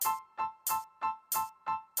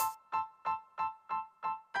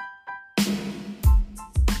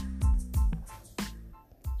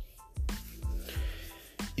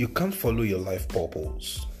You can't follow your life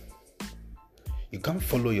purpose. You can't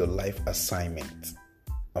follow your life assignment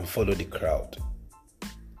and follow the crowd.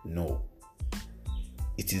 No,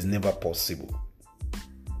 it is never possible.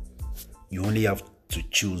 You only have to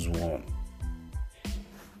choose one.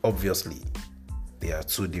 Obviously, they are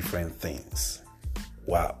two different things.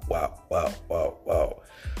 Wow.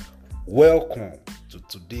 Welcome to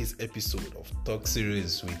today's episode of Talk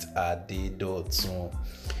Series with Ade Dotun.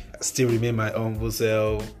 I still remain my humble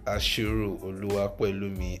self, Ashuru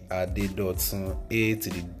Oluwapelumi Ade Dotun, A to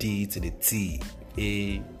the D to the T,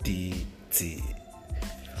 A-D-T.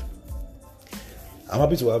 I'm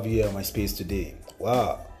happy to have you here in my space today.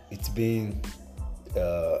 Wow, it's been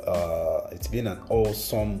an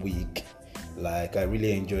awesome week. Like, I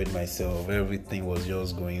really enjoyed myself. Everything was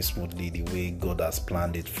just going smoothly the way God has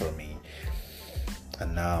planned it for me.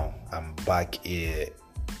 And now I'm back here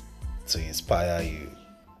to inspire you,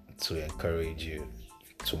 to encourage you,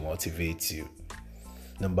 to motivate you.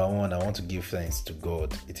 Number one, I want to give thanks to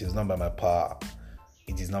God. It is not by my power.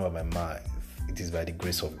 It is not by my mind. It is by the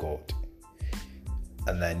grace of God.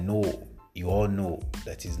 And I know, you all know,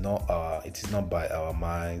 that it is not by our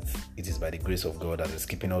minds. It is by the grace of God that is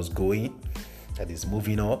keeping us going, that is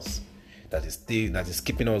moving us, that is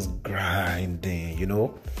keeping us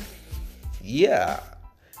grinding, Yeah.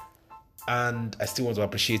 And I still want to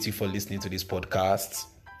appreciate you for listening to this podcast,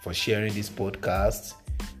 for sharing this podcast,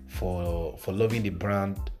 for loving the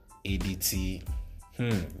brand ADT.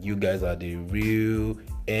 You guys are the real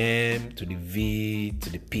M to the V to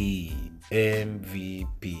the P,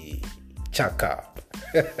 MVP. Chaka.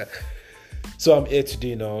 So I'm here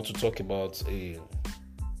today now to talk about a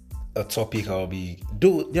topic let me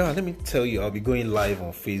tell you, I'll be going live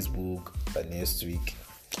on Facebook next week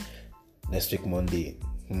Monday.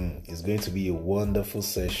 It's going to be a wonderful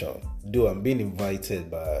session. Though I'm being invited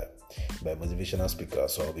by motivational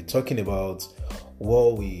speakers, so I'll be talking about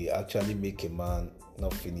what will actually make a man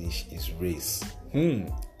not finish his race.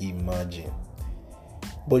 Imagine.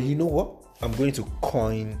 But you know what? I'm going to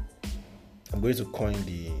coin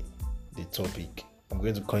the topic. I'm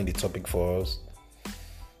going to coin the topic for us.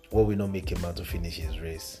 What will not make a man to finish his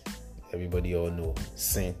race? Everybody all know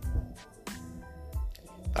sin,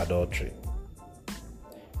 adultery.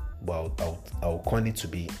 But I'll coin it to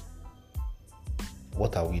be,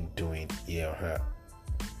 what are we doing here or here?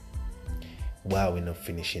 Why are we not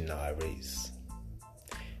finishing our race?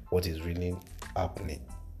 What is really happening?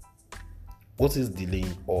 What is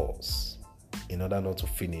delaying us in order not to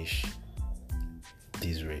finish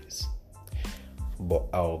this race? But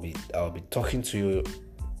I'll be talking to you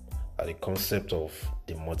at the concept of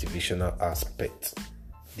the motivational aspect,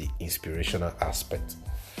 the inspirational aspect.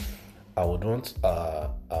 I would want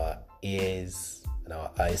our ears and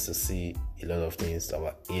our eyes to see a lot of things,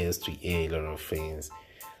 our ears to hear a lot of things,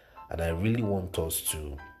 and I really want us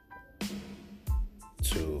to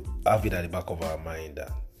have it at the back of our mind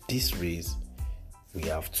that this race we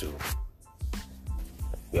have to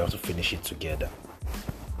finish it together.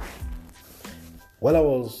 While I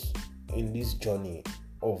was in this journey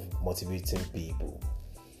of motivating people,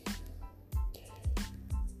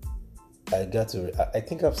 I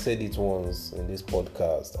think I've said it once in this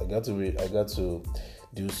podcast. I got to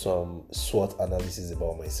do some SWOT analysis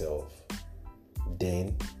about myself.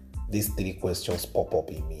 Then these 3 questions pop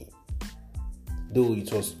up in me. Though it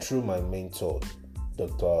was through my mentor,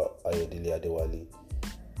 Dr. Ayodele Adewale,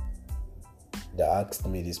 that asked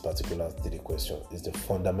me this particular 3 questions. It's the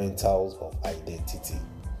fundamentals of identity.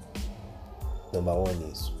 Number 1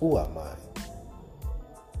 is, who am I?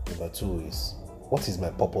 Number 2 is, what is my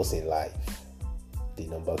purpose in life? The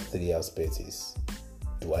number 3 aspect is,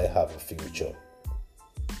 do I have a future?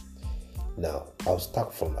 Now, I will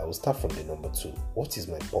start from the number 2. What is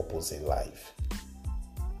my purpose in life?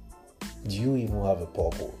 Do you even have a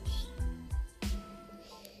purpose?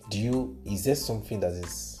 Is there something that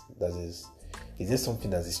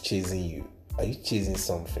is chasing you? Are you chasing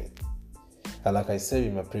something? And like I said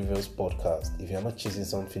in my previous podcast, if you're not chasing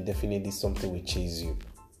something, definitely something will chase you.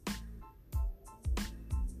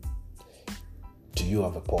 Do you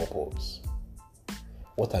have a purpose?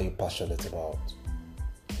 What are you passionate about?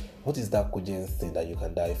 What is that cogent thing that you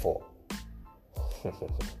can die for?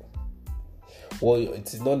 Well,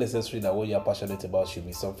 it is not necessary that what you are passionate about should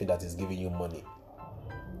be something that is giving you money.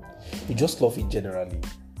 You just love it generally.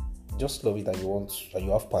 Just love it and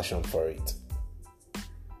you have passion for it.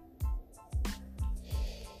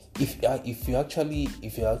 If you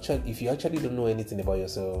actually don't know anything about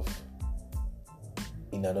yourself,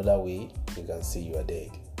 in another way, you can say you are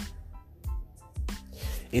dead.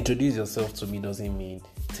 Introduce yourself to me doesn't mean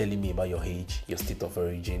telling me about your age, your state of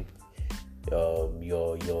origin,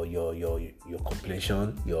 your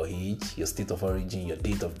complexion, your age, your state of origin, your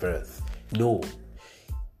date of birth. No,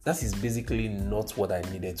 that is basically not what I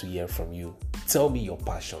needed to hear from you. Tell me your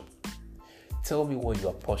passion. Tell me what you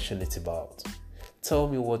are passionate about. Tell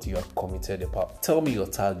me what you are committed about. Tell me your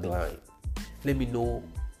tagline. Let me know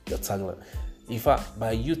your tagline. In fact,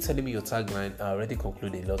 by you telling me your tagline, I already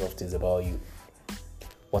conclude a lot of things about you.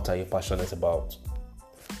 What are you passionate about?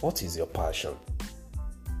 What is your passion?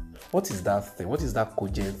 What is that thing? What is that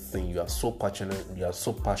cogent thing you are so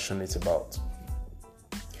passionate about?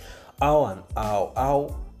 How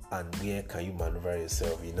and where can you maneuver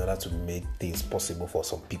yourself in order to make things possible for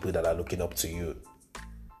some people that are looking up to you?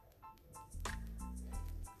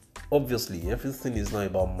 Obviously, everything is not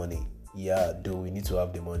about money. Yeah, though we need to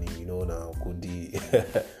have the money, now,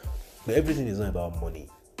 but everything is not about money.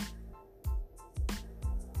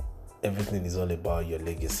 Everything is all about your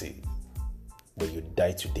legacy. When you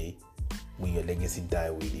die today, will your legacy die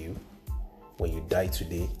with you? When you die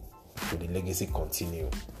today, will the legacy continue?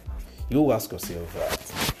 You ask yourself that.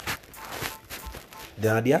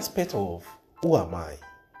 Then at the aspect of who am I?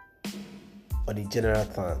 On the general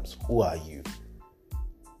terms, who are you?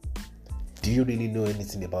 Do you really know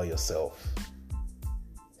anything about yourself?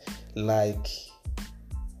 Like,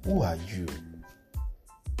 who are you?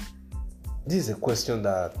 This is a question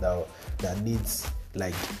that needs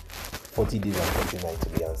like 40 days and 40 nights to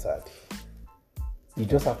be answered. You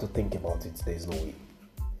just have to think about it. There's no way.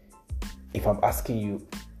 If I'm asking you,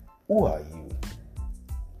 who are you?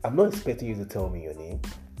 I'm not expecting you to tell me your name.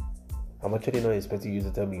 I'm actually not expecting you to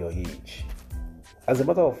tell me your age. As a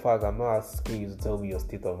matter of fact, I'm not asking you to tell me your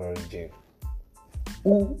state of origin.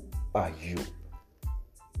 Who are you?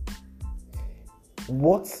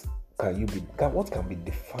 What can be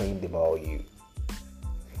defined about you?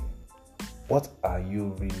 What are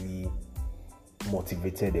you really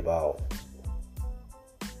motivated about?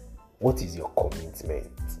 What is your commitment?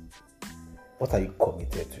 What are you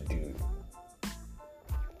committed to do?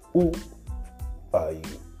 Who are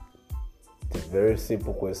you? It's a very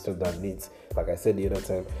simple question that needs, like I said the other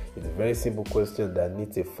time, it's a very simple question that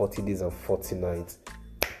needs a 40 days and 40 nights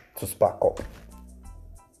to spark up.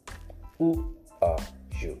 Who are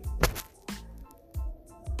you?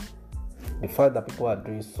 The fact that people are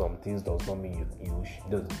doing some things does not mean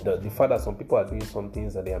the fact that some people are doing some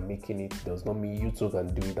things and they are making it does not mean you too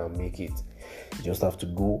can do it and make it. You just have to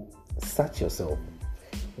go search yourself.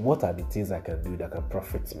 What are the things I can do that can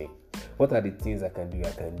profit me? What are the things I can do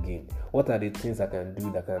I can gain? What are the things I can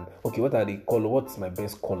do that can... Okay, what are the color? What's my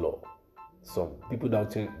best color? Some people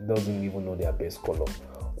doesn't even know their best color.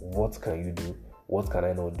 What can you do? What can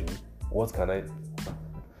I not do? What can I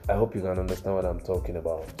hope you can understand what I'm talking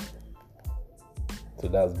about. So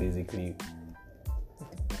that's basically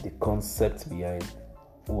the concept behind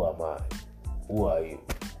who am I? Who are you?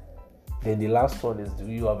 Then the last one is, do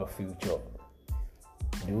you have a future?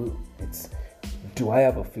 Do I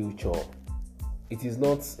have a future? It is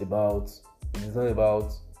not about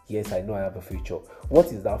yes, I know I have a future. What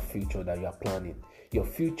is that future that you are planning? Your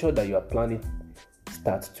future that you are planning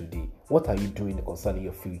starts today. What are you doing concerning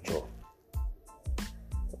your future?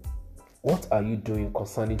 What are you doing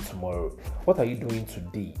concerning tomorrow? What are you doing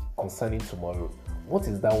today concerning tomorrow? What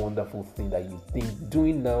is that wonderful thing that you think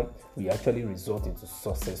doing now will actually result into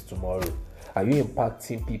success tomorrow? Are you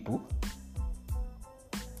impacting people?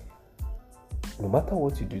 No matter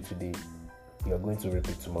what you do today, you are going to reap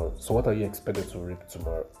it tomorrow. So what are you expected to reap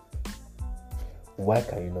tomorrow? How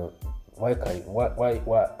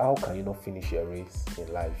can you not finish your race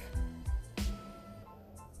in life?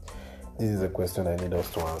 This is a question I need us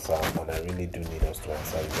to answer, and I really do need us to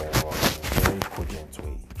answer it very well, in a very cogent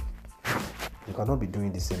way. You cannot be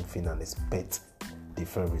doing the same thing and expect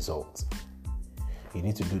different results. You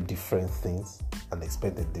need to do different things and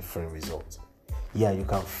expect a different result. Yeah, you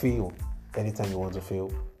can fail anytime you want to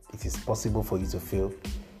fail. It is possible for you to fail,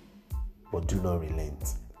 but do not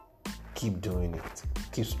relent. Keep doing it.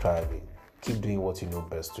 Keep striving. Keep doing what you know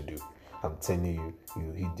best to do. I'm telling you,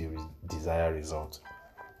 you hit the desired result.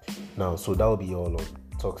 Now, so that will be all on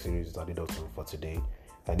Talk Series with Adedosun for today.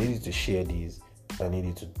 I need you to share these. I need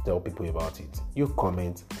you to tell people about it. You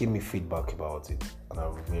comment, give me feedback about it, and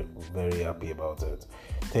I'm very happy about it.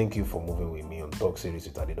 Thank you for moving with me on Talk Series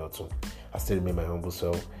with Adedosun. I still remain my humble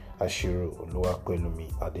self, Ashiru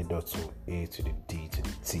Oluwapelomi Adedosun, A to the D to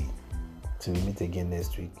the T. Till we meet again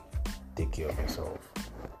next week, take care of yourself.